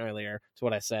listen earlier to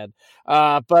what I said.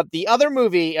 But the other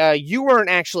movie, you weren't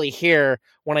actually here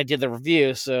when I did the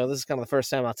review, so this is kind of the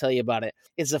first time I'll tell you about it.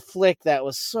 It's a flick that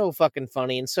was so fucking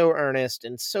funny and so earnest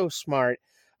and so smart.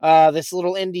 This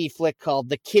little indie flick called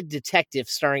The Kid Detective,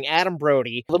 starring Adam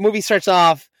Brody. The movie starts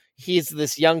off, he's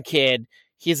this young kid.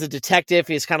 He's a detective.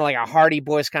 He's kind of like a Hardy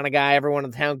Boys kind of guy. Everyone in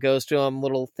the town goes to him,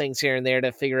 little things here and there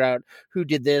to figure out who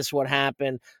did this, what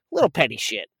happened, little petty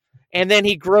shit. And then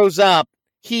he grows up.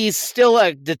 He's still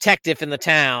a detective in the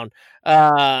town.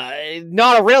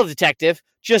 Not a real detective,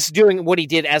 just doing what he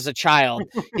did as a child.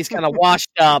 He's kind of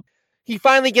washed up. He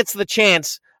finally gets the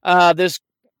chance. This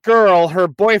girl, her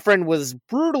boyfriend was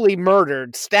brutally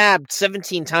murdered, stabbed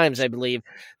 17 times, I believe.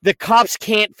 The cops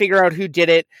can't figure out who did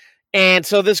it, and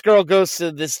so this girl goes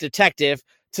to this detective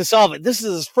to solve it. This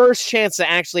is his first chance to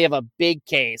actually have a big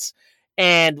case,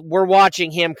 and we're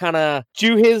watching him kind of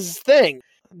do his thing.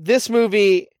 This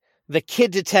movie, The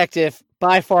Kid Detective,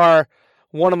 by far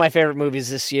one of my favorite movies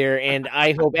this year, and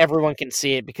I hope everyone can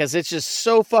see it because it's just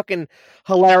so fucking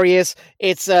hilarious.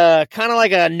 It's kind of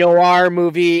like a noir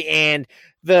movie, and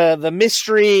the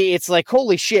mystery, it's like,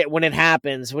 holy shit, when it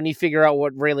happens, when you figure out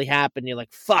what really happened, you're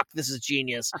like, fuck, this is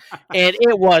genius. And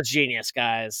it was genius,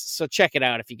 guys. So check it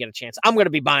out if you get a chance. I'm going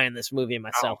to be buying this movie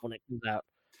myself when it comes out.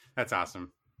 That's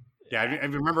awesome. Yeah, I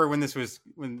remember when they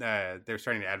were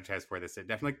starting to advertise for this, it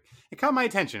caught my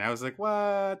attention. I was like,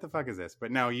 what the fuck is this?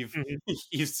 But now you've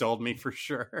sold me for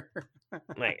sure.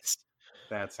 Nice.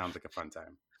 That sounds like a fun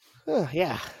time.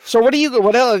 Yeah. So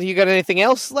what else? You got anything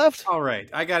else left? All right.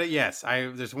 I got it. Yes.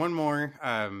 There's one more.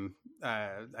 I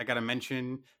got to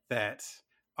mention that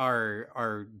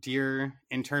our dear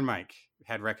intern Mike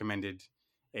had recommended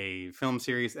a film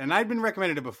series, and I'd been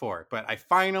recommended it before, but I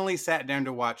finally sat down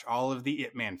to watch all of the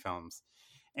Ip Man films.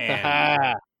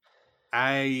 And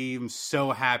I am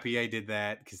so happy I did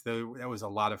that because that was a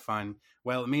lot of fun.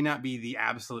 Well, it may not be the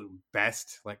absolute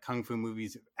best like kung fu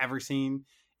movies I've ever seen.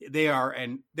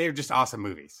 They're just awesome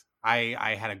movies.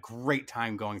 I had a great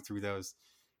time going through those.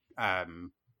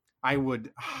 I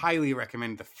would highly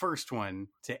recommend the first one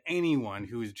to anyone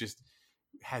who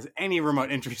has any remote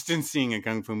interest in seeing a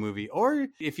kung fu movie, or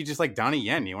if you just like Donnie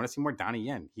Yen, you want to see more Donnie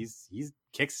Yen. He's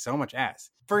kicks so much ass.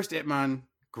 First Ip Man,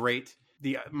 great.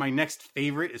 My next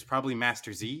favorite is probably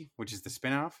Master Z, which is the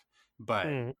spinoff,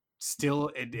 but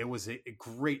still, it was a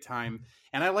great time,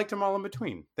 and I liked them all in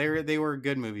between. They were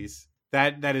good movies.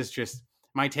 That is just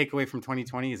my takeaway from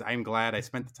 2020 is I'm glad I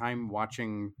spent the time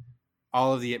watching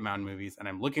all of the Ip Man movies, and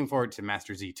I'm looking forward to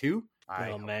Master Z 2.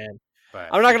 Man. But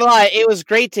I'm not gonna lie, it was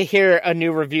great to hear a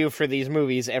new review for these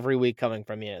movies every week coming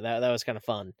from you. That was kind of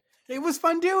fun. it was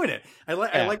fun doing it. I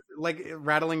Yeah. like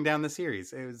rattling down the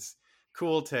series. It was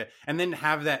cool to, and then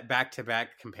have that back to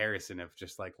back comparison of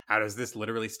just like, how does this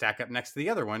literally stack up next to the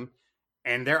other one?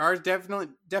 And there are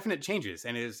definite changes,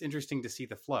 and it is interesting to see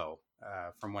the flow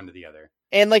from one to the other.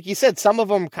 And like you said, some of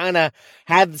them kind of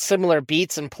had similar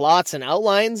beats and plots and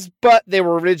outlines, but they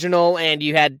were original and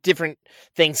you had different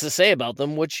things to say about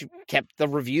them, which kept the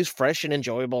reviews fresh and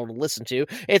enjoyable to listen to.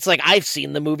 It's like, I've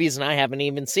seen the movies and I haven't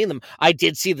even seen them. I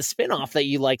did see the spinoff that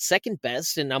you liked second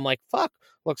best, and I'm like, fuck,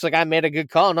 looks like I made a good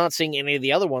call not seeing any of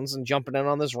the other ones and jumping in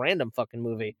on this random fucking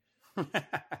movie.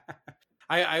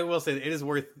 I will say that it is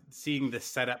worth seeing the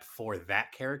setup for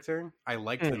that character. I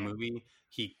liked the movie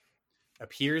he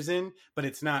appears in, but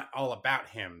it's not all about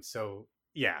him. So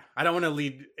yeah, I don't want to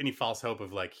lead any false hope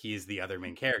of like he's the other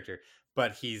main character,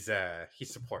 but he's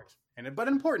support, but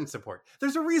important support.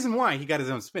 There's a reason why he got his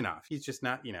own spin-off. He's just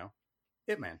not,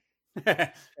 Ip Man.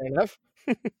 Fair enough.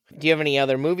 Do you have any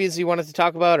other movies you wanted to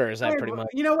talk about, or is that pretty much?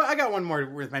 You know what? I got one more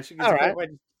worth mentioning. All right.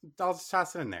 I'll just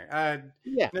toss it in there.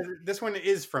 Yeah. This one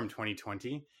is from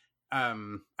 2020.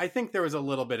 I think there was a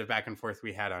little bit of back and forth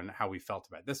we had on how we felt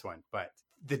about this one, but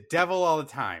The Devil All the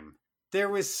Time. There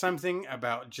was something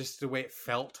about just the way it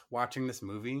felt watching this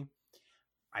movie.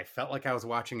 I felt like I was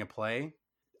watching a play.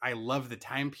 I love the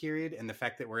time period and the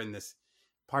fact that we're in this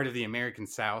part of the American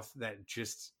South that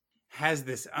just has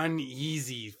this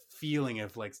uneasy feeling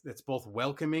of like, that's both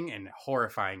welcoming and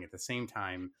horrifying at the same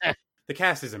time. The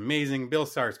cast is amazing. Bill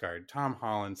Skarsgård, Tom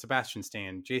Holland, Sebastian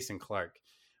Stan, Jason Clarke,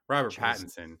 Robert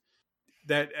Pattinson.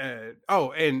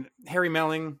 And Harry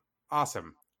Melling,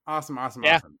 awesome.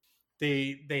 Yeah.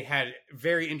 They had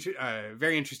very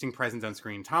interesting presence on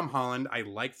screen. Tom Holland, I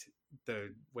liked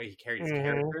the way he carried his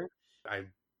character. I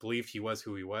believed he was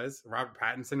who he was. Robert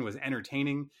Pattinson was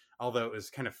entertaining, although it was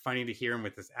kind of funny to hear him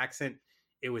with this accent.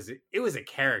 It was a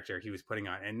character he was putting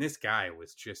on, and this guy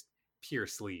was just pure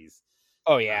sleaze.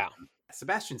 Oh yeah.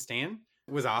 Sebastian Stan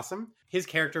was awesome. His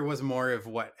character was more of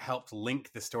what helped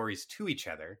link the stories to each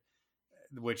other,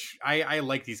 which I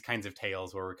like these kinds of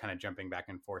tales where we're kind of jumping back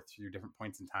and forth through different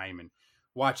points in time and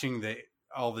watching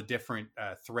all the different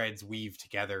threads weave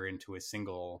together into a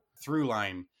single through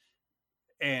line.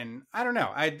 And I don't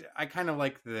know, I kind of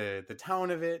like the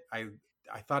tone of it. I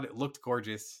thought it looked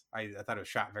gorgeous. I thought it was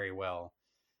shot very well.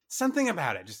 Something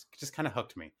about it just kind of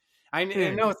hooked me. I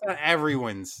know it's not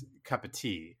everyone's cup of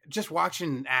tea. Just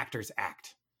watching actors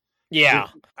act. Yeah.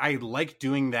 I like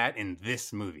doing that in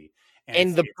this movie.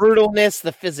 And the brutalness,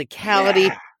 the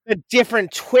physicality, the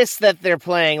different twists that they're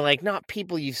playing, like not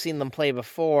people you've seen them play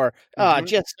before.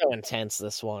 Just so intense,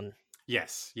 this one.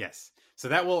 Yes. So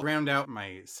that will round out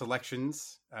my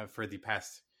selections for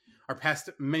our past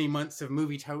many months of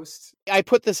Movie Toast. I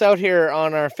put this out here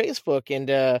on our Facebook,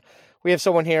 and we have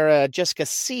someone here, Jessica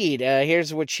Seed.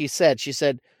 Here's what she said. She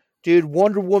said, dude,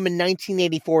 Wonder Woman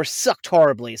 1984 sucked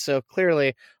horribly. So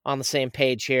clearly on the same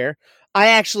page here. I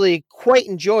actually quite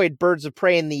enjoyed Birds of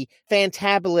Prey and the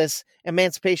fantabulous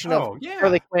emancipation of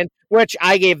Harley Quinn, which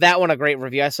I gave that one a great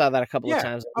review. I saw that a couple of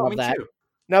times. I love that. Too.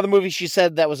 Another movie she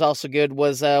said that was also good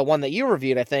was one that you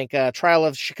reviewed, I think, Trial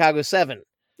of Chicago 7.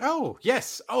 Oh,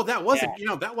 yes. Oh, that was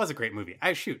that was a great movie.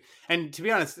 And to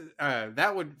be honest,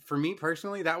 that would, for me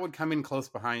personally, that would come in close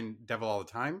behind Devil All the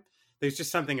Time. There's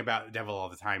just something about Devil All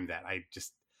the Time that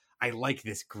I like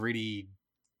this gritty,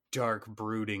 dark,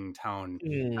 brooding tone.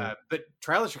 But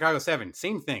Trial of Chicago 7,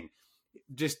 same thing.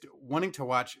 Just wanting to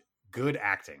watch good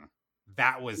acting.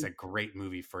 That was a great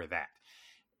movie for that.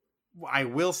 I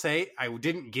will say I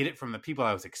didn't get it from the people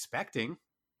I was expecting.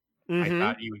 I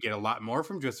thought you would get a lot more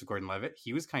from Joseph Gordon-Levitt.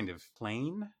 He was kind of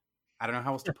plain. I don't know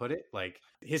how else to put it. Like,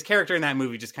 his character in that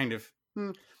movie just kind of...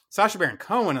 Sacha Baron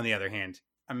Cohen, on the other hand,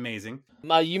 amazing.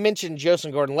 You mentioned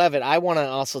Joseph Gordon-Levitt. I want to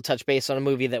also touch base on a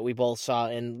movie that we both saw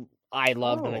and I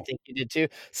loved, and I think you did too.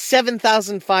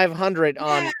 7,500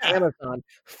 on Amazon.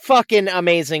 Fucking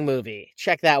amazing movie.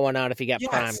 Check that one out if you got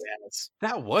Prime, guys.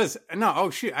 That was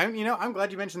I'm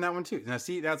glad you mentioned that one too. Now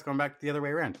see, that's going back the other way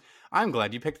around. I'm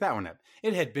glad you picked that one up.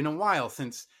 It had been a while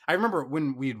since I remember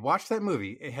when we'd watched that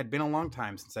movie. It had been a long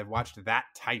time since I've watched that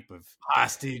type of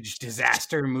hostage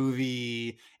disaster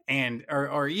movie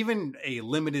or even a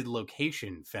limited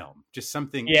location film. Just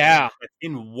something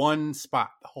in one spot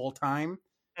the whole time.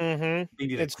 They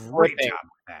did a great job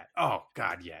with that. Oh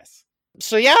God, yes.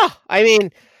 So yeah, I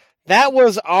mean, that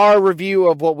was our review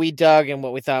of what we dug and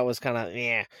what we thought was kind of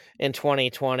in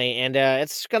 2020. And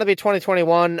it's going to be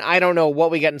 2021. I don't know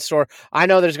what we get in store. I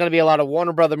know there's going to be a lot of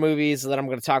Warner Brother movies that I'm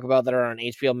going to talk about that are on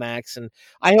HBO Max. And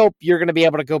I hope you're going to be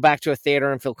able to go back to a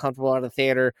theater and feel comfortable at a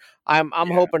theater. I'm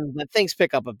hoping that things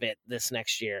pick up a bit this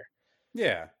next year.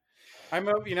 Yeah. I'm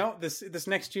this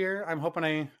next year, I'm hoping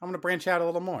I'm going to branch out a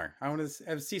little more. I want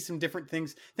to see some different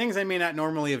things I may not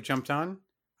normally have jumped on.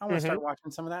 I want to start watching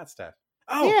some of that stuff.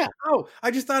 Oh,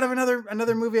 I just thought of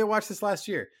another movie I watched this last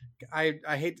year. I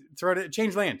hate to throw it.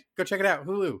 Changeland. Go check it out.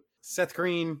 Hulu. Seth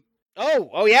Green.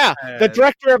 Oh yeah. The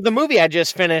director of the movie I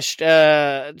just finished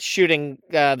shooting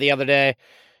the other day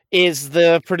is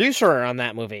the producer on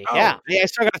that movie. Oh. Yeah, I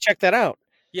still got to check that out.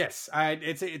 Yes,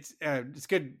 it's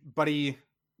good buddy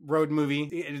road movie.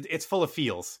 It's full of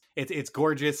feels. It's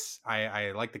gorgeous.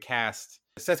 I like the cast.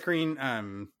 Seth Green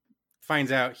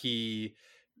finds out his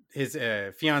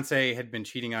fiance had been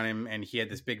cheating on him, and he had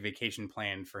this big vacation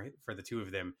planned for the two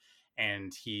of them,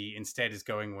 and he instead is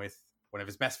going with one of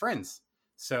his best friends.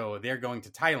 So they're going to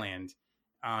Thailand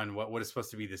on what is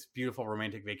supposed to be this beautiful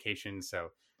romantic vacation. So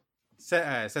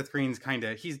Seth Green's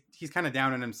he's kind of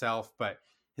down on himself, but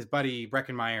his buddy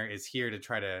Breckenmeyer is here to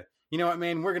try to, you know what,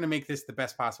 man, we're going to make this the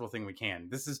best possible thing we can.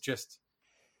 This is just,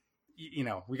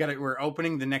 we're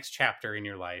opening the next chapter in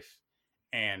your life.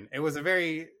 And it was a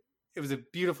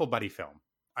beautiful buddy film.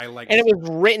 And it was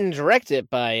written and directed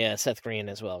by Seth Green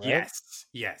as well, right?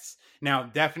 Yes. Now,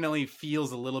 definitely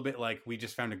feels a little bit like we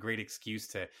just found a great excuse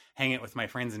to hang it with my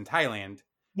friends in Thailand.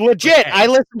 Legit. I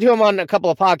listened to him on a couple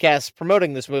of podcasts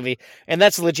promoting this movie, and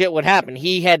that's legit what happened.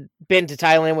 He had been to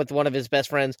Thailand with one of his best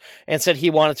friends and said he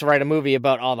wanted to write a movie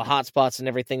about all the hot spots and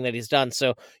everything that he's done.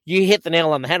 So you hit the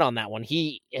nail on the head on that one.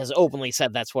 He has openly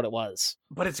said that's what it was.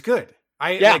 But it's good.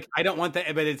 I don't want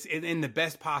that, but it's in the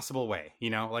best possible way.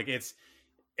 I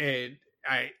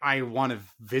want to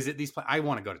visit these places. I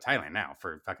want to go to Thailand now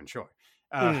for fucking sure.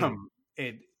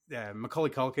 Macaulay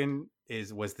Culkin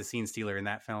was the scene stealer in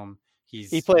that film.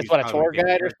 He plays a tour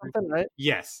guide or something, right?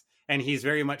 Yes. And he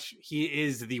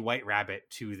is the White Rabbit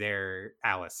to their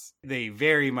Alice. They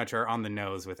very much are on the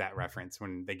nose with that reference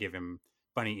when they give him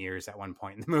bunny ears at one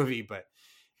point in the movie, but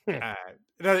no,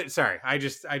 sorry, I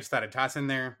just thought I'd toss in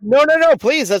there. No,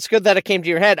 please. That's good that it came to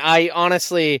your head. I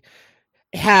honestly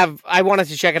I wanted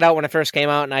to check it out when it first came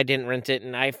out, and I didn't rent it,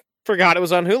 and I forgot it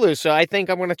was on Hulu, so I think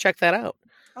I'm going to check that out.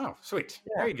 Oh, sweet.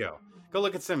 Yeah. There you go. Go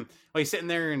look at some, while you're sitting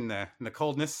there in the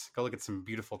coldness, go look at some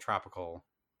beautiful tropical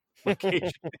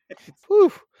locations.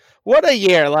 Whew. What a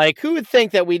year. Like, who would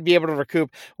think that we'd be able to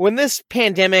recoup? When this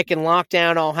pandemic and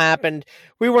lockdown all happened,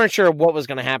 we weren't sure what was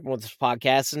going to happen with this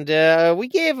podcast, and we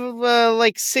gave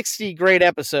 60 great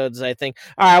episodes, I think.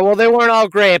 All right, well, they weren't all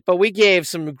great, but we gave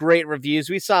some great reviews.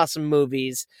 We saw some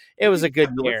movies. It was a good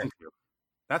year.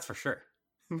 That's for sure.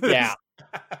 Yeah.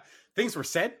 Things were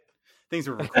said. Things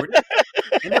were recorded.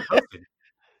 And they're posted.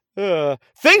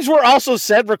 Things were also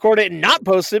said, recorded, and not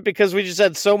posted because we just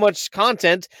had so much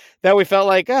content that we felt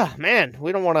like, oh man,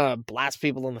 we don't want to blast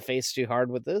people in the face too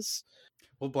hard with this.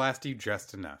 We'll blast you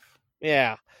just enough.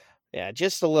 Yeah,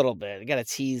 just a little bit. I got to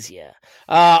tease you.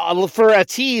 For a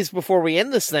tease before we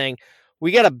end this thing,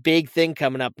 we got a big thing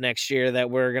coming up next year that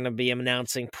we're going to be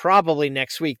announcing probably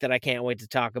next week that I can't wait to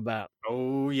talk about.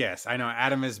 Oh yes, I know.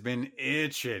 Adam has been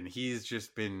itching. He's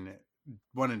just been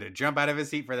wanted to jump out of his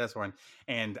seat for this one,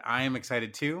 and I am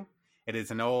excited too. It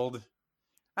is an old,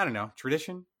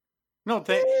 tradition. No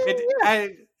thing.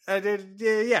 I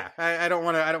don't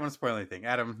want to spoil anything.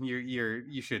 Adam,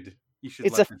 you should.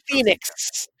 It's a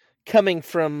phoenix coming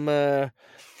from the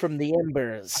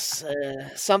embers.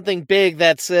 Something big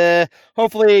that's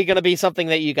hopefully going to be something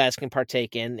that you guys can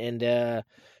partake in, and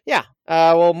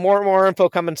well, more info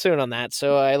coming soon on that.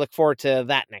 So I look forward to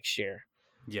that next year.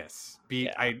 Yes.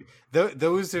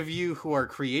 Those of you who are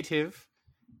creative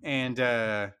and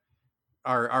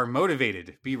are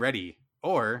motivated, be ready,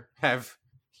 or have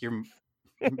your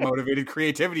motivated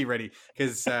creativity ready,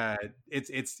 because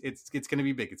it's going to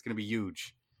be big. It's going to be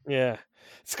huge. Yeah,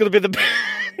 it's going to be the.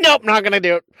 Nope, not going to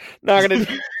do it. Not going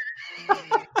to. Do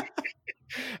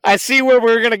I see where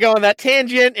we're going to go on that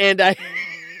tangent, and I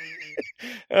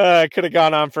could have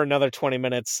gone on for another 20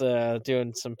 minutes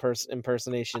doing some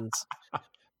impersonations.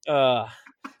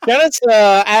 Dennis,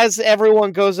 as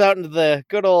everyone goes out into the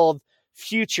good old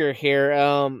future here,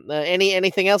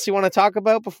 anything else you want to talk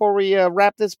about before we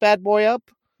wrap this bad boy up?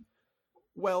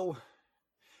 Well,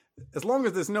 as long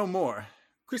as there's no more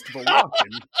Christopher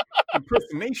Walken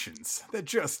impersonations that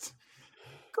just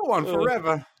go on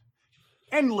forever,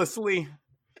 endlessly.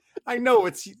 I know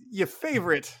it's your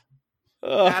favorite,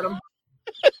 Adam,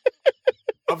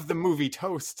 of the movie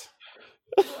Toast.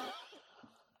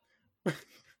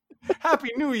 Happy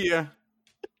New Year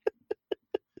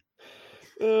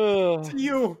Ugh. to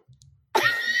you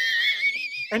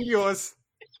and yours.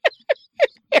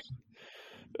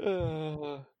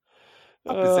 Ugh.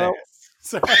 Up his ass.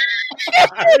 Sorry.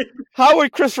 How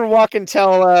would Christopher Walken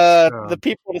tell the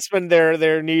people to spend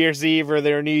their New Year's Eve or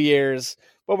their New Year's?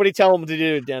 What would he tell them to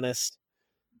do, Dennis?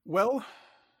 Well,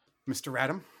 Mr.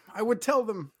 Adam, I would tell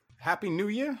them Happy New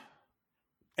Year.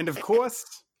 And of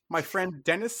course, my friend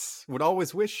Dennis would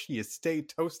always wish you stay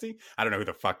toasty. I don't know who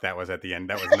the fuck that was at the end.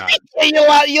 That was not.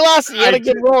 You lost it. You had a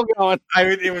good roll going.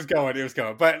 It was going.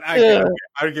 But I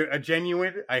would give a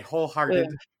genuine, a wholehearted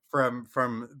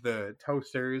from the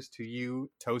toasters to you,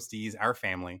 toasties, our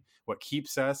family. What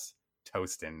keeps us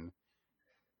toasting.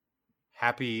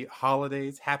 Happy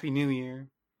holidays, Happy New Year,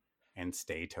 and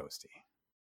stay toasty.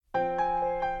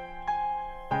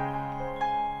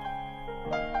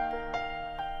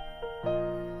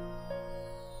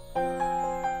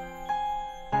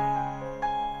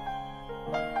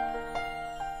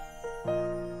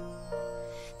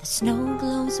 The snow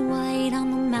glows white on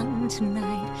the mountain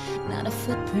tonight, not a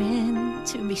footprint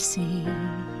to be seen.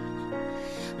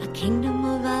 A kingdom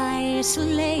of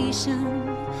isolation,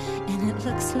 and it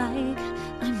looks like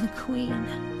I'm the queen.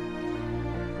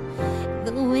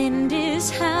 The wind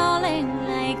is howling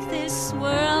like this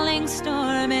swirling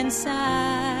storm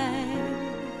inside.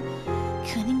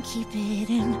 Couldn't keep it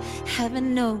in,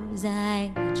 heaven knows I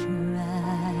tried.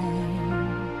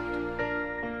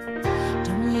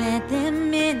 Don't let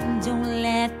them in, don't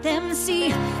let them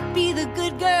see. Be the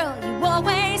good girl you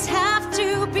always have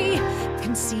to be.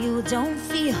 Conceal, don't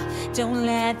feel, don't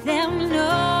let them know.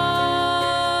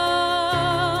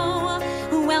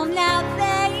 Well, now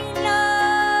they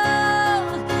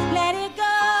know. Let it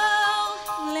go,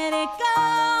 let it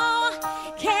go.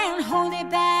 Can't hold it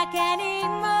back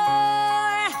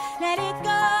anymore. Let it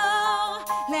go,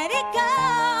 let it go.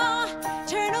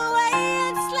 Turn away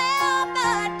and slam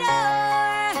the door.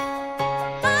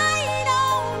 I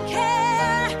don't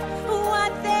care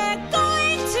what they're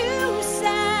going to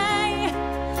say.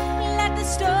 Let the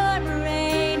storm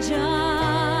rage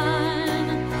on.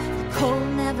 The cold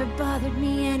never bothered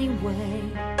me anyway.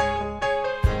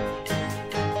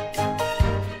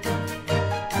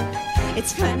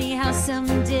 It's funny how some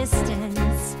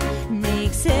distance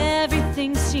makes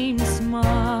everything seem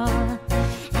small.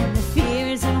 And the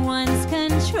fears that once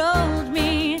controlled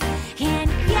me can't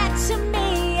get to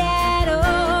me at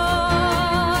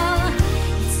all.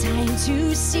 It's time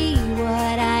to see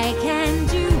what I can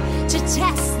do to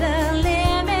test the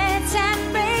limits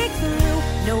and break through.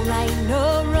 No right,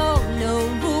 no wrong, no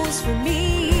rules for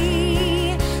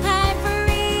me. I'm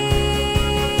free.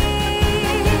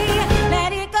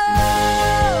 Let it go,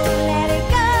 let it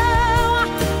go.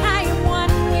 I am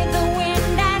one with the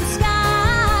wind and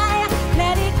sky.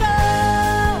 Let it go,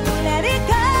 let it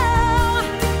go.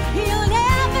 You'll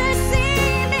never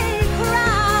see me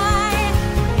cry.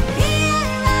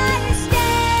 Here I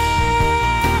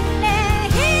stand,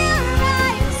 and here I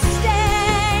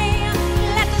stay.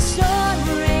 Let the storm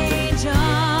rage on.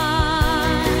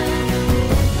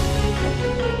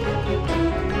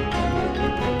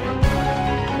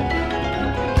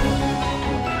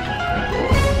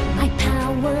 My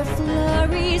power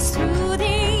flurries through the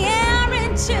air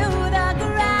into the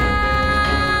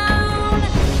ground.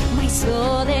 My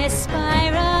soul is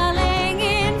spiraling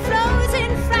in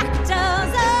frozen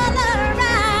fractals all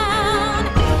around.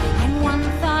 And one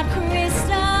thought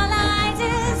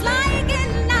crystallizes like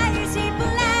an icy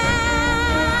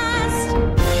blast.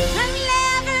 I'm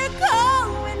never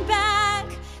going back.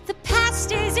 The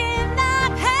past is in the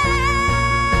past.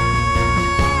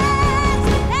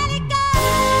 Let it go,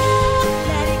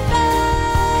 let it go.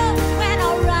 When I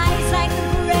rise like the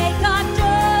break of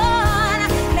dawn.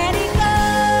 Let it go,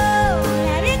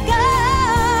 let it go.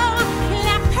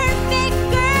 That perfect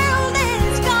girl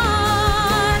is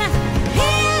gone.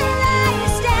 Here I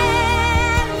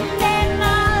stand in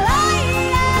the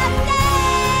light of day.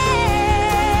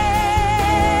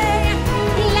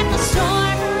 Let the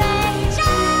storm rage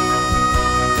on.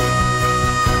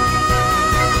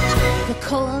 The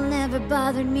cold never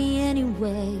bothered me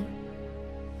anyway.